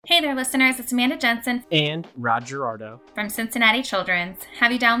Hey there, listeners. It's Amanda Jensen and Roger Ardo from Cincinnati Children's.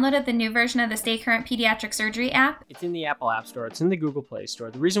 Have you downloaded the new version of the Stay Current Pediatric Surgery app? It's in the Apple App Store. It's in the Google Play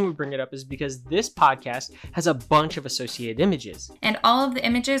Store. The reason we bring it up is because this podcast has a bunch of associated images. And all of the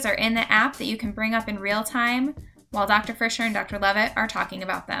images are in the app that you can bring up in real time while Dr. Frischer and Dr. Levitt are talking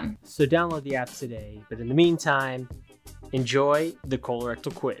about them. So download the app today. But in the meantime, enjoy the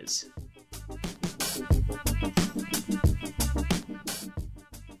colorectal quiz.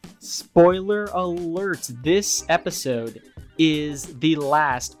 Spoiler alert, this episode is the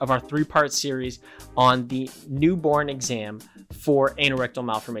last of our three-part series on the newborn exam for anorectal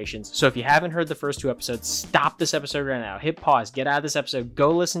malformations. So if you haven't heard the first two episodes, stop this episode right now. Hit pause, get out of this episode,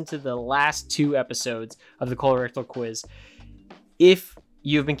 go listen to the last two episodes of the colorectal quiz. If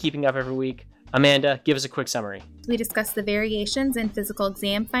you've been keeping up every week, Amanda, give us a quick summary. We discussed the variations in physical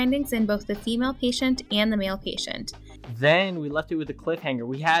exam findings in both the female patient and the male patient. Then we left it with a cliffhanger.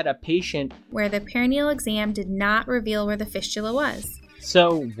 We had a patient where the perineal exam did not reveal where the fistula was.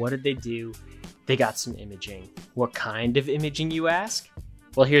 So what did they do? They got some imaging. What kind of imaging, you ask?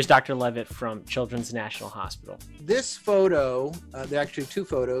 Well, here's Dr. Levitt from Children's National Hospital. This photo, there are actually two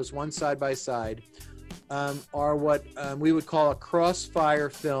photos, one side by side, are what we would call a crossfire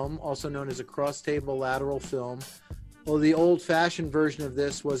film, also known as a cross-table lateral film. Well, the old-fashioned version of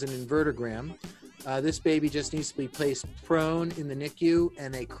this was an invertogram. This baby just needs to be placed prone in the NICU,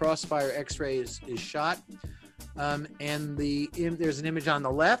 and a crossfire x-ray is shot. And there's an image on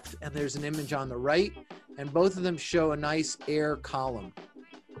the left, and there's an image on the right, and both of them show a nice air column.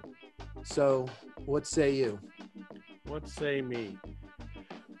 So, what say you? What say me?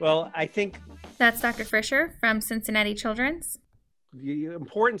 Well, I think that's Dr. Frischer from Cincinnati Children's. The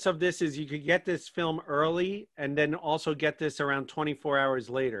importance of this is you could get this film early and then also get this around 24 hours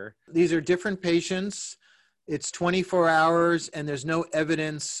later. These are different patients. It's 24 hours and there's no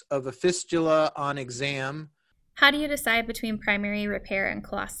evidence of a fistula on exam. How do you decide between primary repair and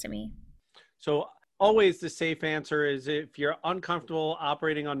colostomy? So always the safe answer is if you're uncomfortable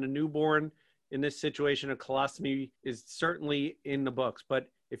operating on the newborn, in this situation, a colostomy is certainly in the books. But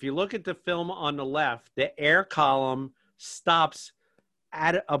if you look at the film on the left, the air column stops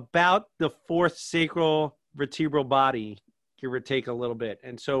at about the fourth sacral vertebral body, give or take a little bit.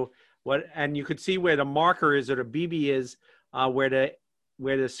 And so and you could see where the marker is or the BB is, where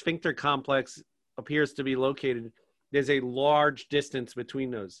the sphincter complex appears to be located. There's a large distance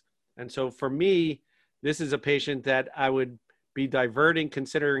between those. And so for me, this is a patient that I would be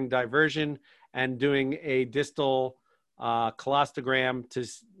considering diversion and doing a distal colostogram to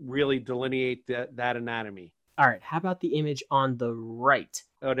really delineate that anatomy. All right, how about the image on the right?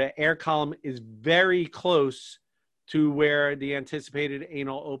 So the air column is very close to where the anticipated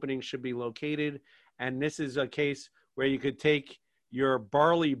anal opening should be located. And this is a case where you could take your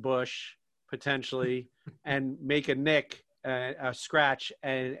barley bush, potentially, and make a nick, a scratch,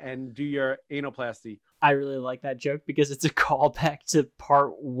 and do your anoplasty. I really like that joke because it's a callback to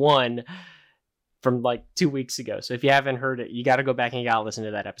part one from like 2 weeks ago. So if you haven't heard it, you got to go back and you got to listen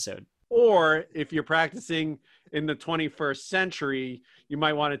to that episode. Or if you're practicing in the 21st century, you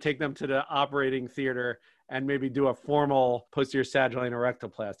might want to take them to the operating theater and maybe do a formal posterior sagittal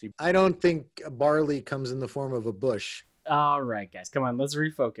anorectoplasty. I don't think barley comes in the form of a bush. All right, guys, come on, let's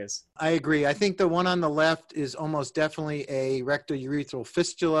refocus. I agree. I think the one on the left is almost definitely a rectourethral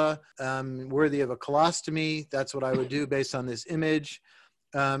fistula, worthy of a colostomy. That's what I would do based on this image.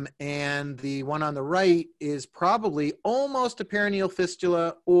 And the one on the right is probably almost a perineal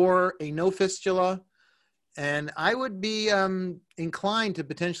fistula or a no fistula. And I would be inclined to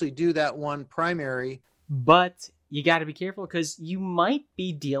potentially do that one primary. But you got to be careful because you might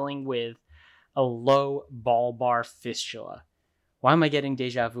be dealing with a low bulbar fistula. Why am I getting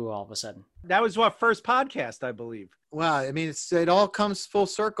deja vu all of a sudden? That was what first podcast, I believe. Wow. I mean, it all comes full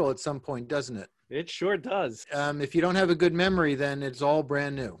circle at some point, doesn't it? It sure does. If you don't have a good memory, then it's all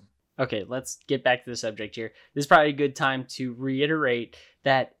brand new. Okay, let's get back to the subject here. This is probably a good time to reiterate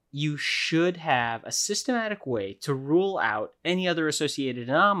that you should have a systematic way to rule out any other associated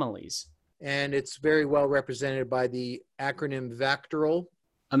anomalies. And it's very well represented by the acronym VACTERL.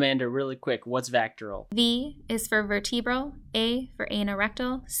 Amanda, really quick, what's VACTERL? V is for vertebral, A for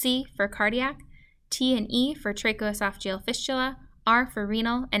anorectal, C for cardiac, T and E for tracheoesophageal fistula, R for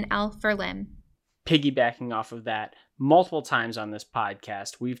renal, and L for limb. Piggybacking off of that, multiple times on this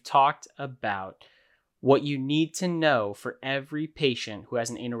podcast, we've talked about what you need to know for every patient who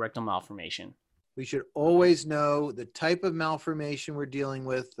has an anorectal malformation. We should always know the type of malformation we're dealing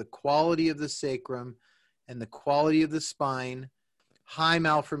with, the quality of the sacrum, and the quality of the spine. High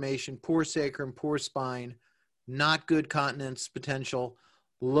malformation, poor sacrum, poor spine, not good continence potential.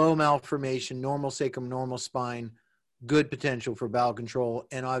 low malformation, normal sacrum, normal spine, good potential for bowel control,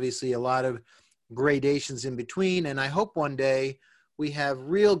 and obviously a lot of gradations in between. And I hope one day we have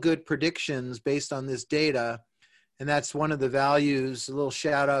real good predictions based on this data. And that's one of the values. A little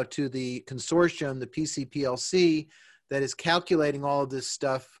shout out to the consortium, the PCPLC, that is calculating all of this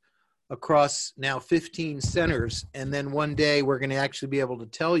stuff across now 15 centers. And then one day we're going to actually be able to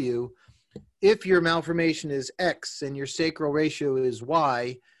tell you if your malformation is X and your sacral ratio is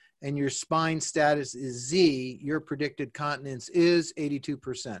Y and your spine status is Z, your predicted continence is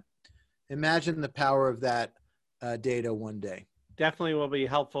 82%. Imagine the power of that data one day. Definitely will be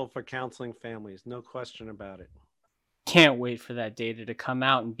helpful for counseling families. No question about it. Can't wait for that data to come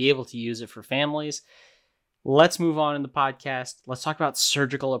out and be able to use it for families. Let's move on in the podcast. Let's talk about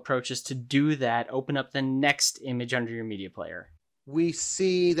surgical approaches to do that. Open up the next image under your media player. We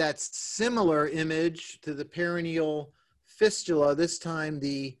see that similar image to the perineal fistula. This time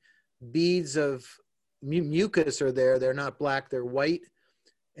the beads of mucus are there. They're not black, they're white.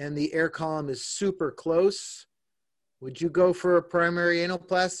 And the air column is super close. Would you go for a primary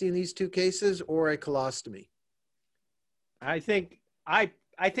anoplasty in these two cases or a colostomy? I think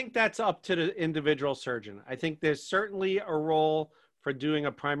that's up to the individual surgeon. I think there's certainly a role for doing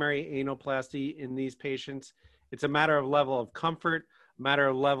a primary anoplasty in these patients. It's a matter of level of comfort, a matter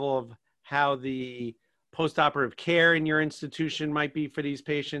of level of how the postoperative care in your institution might be for these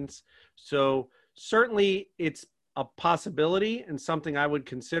patients. So certainly it's a possibility and something I would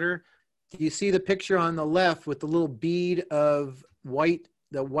consider. You see the picture on the left with the little bead of white,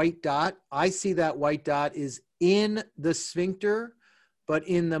 the white dot? I see that white dot is in the sphincter, but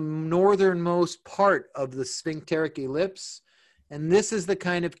in the northernmost part of the sphincteric ellipse. And this is the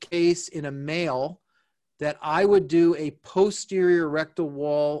kind of case in a male that I would do a posterior rectal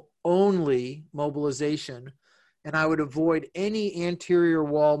wall only mobilization, and I would avoid any anterior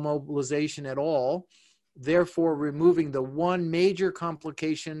wall mobilization at all, therefore removing the one major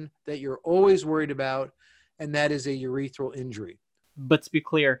complication that you're always worried about, and that is a urethral injury. But to be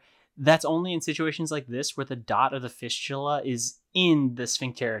clear, that's only in situations like this where the dot of the fistula is in the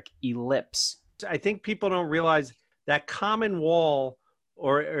sphincteric ellipse. I think people don't realize that common wall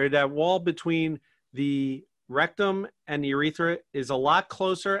or that wall between the rectum and the urethra is a lot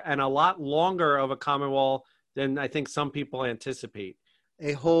closer and a lot longer of a common wall than I think some people anticipate.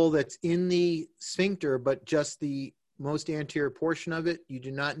 A hole that's in the sphincter, but just the most anterior portion of it, you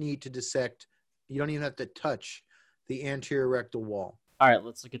do not need to dissect. You don't even have to touch the anterior rectal wall. All right,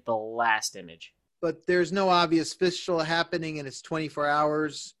 let's look at the last image. But there's no obvious fistula happening and it's 24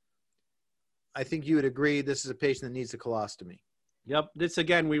 hours. I think you would agree this is a patient that needs a colostomy. Yep. This,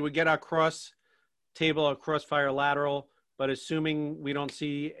 again, we would get our cross table, a crossfire lateral, but assuming we don't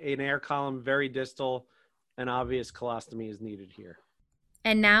see an air column very distal, an obvious colostomy is needed here.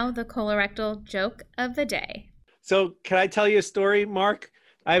 And now the colorectal joke of the day. So can I tell you a story, Mark?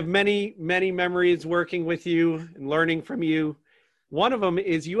 I have many, many memories working with you and learning from you. One of them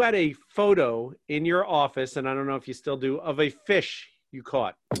is you had a photo in your office, and I don't know if you still do, of a fish you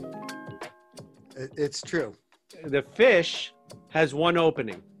caught. It's true. The fish has one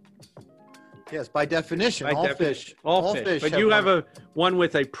opening. Yes, by definition, all fish. But you have one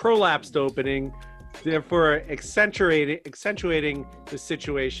with a prolapsed opening, therefore accentuating the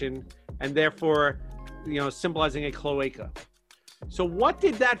situation, and therefore, symbolizing a cloaca. So what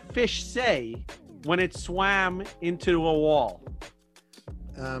did that fish say when it swam into a wall?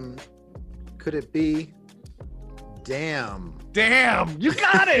 Could it be, damn? Damn, you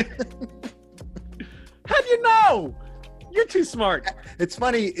got it! How'd you know? You're too smart. It's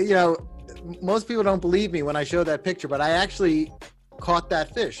funny, most people don't believe me when I show that picture, but I actually caught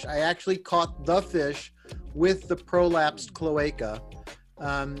that fish. I actually caught the fish with the prolapsed cloaca.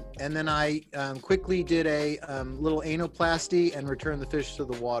 And then I quickly did a little anoplasty and returned the fish to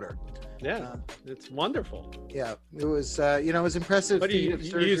the water. Yeah, it's wonderful. Yeah, it was, it was impressive. But you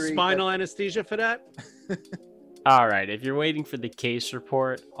use spinal anesthesia for that? All right, if you're waiting for the case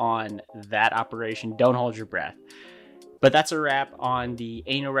report on that operation, don't hold your breath. But that's a wrap on the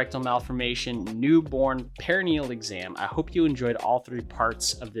anorectal malformation newborn perineal exam. I hope you enjoyed all three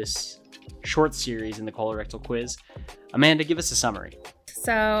parts of this short series in the colorectal quiz. Amanda, give us a summary.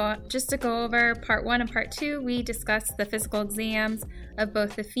 So just to go over part 1 and part 2, we discussed the physical exams of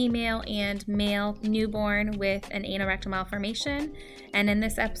both the female and male newborn with an anorectal malformation. And in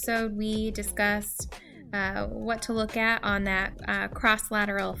this episode, we discussed what to look at on that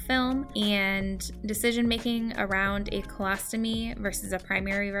cross-lateral film and decision-making around a colostomy versus a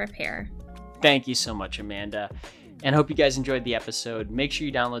primary repair. Thank you so much, Amanda. And hope you guys enjoyed the episode. Make sure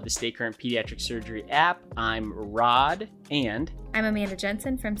you download the Stay Current Pediatric Surgery app. I'm Rod, and I'm Amanda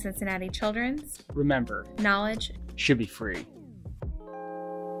Jensen from Cincinnati Children's. remember, Knowledge should be free.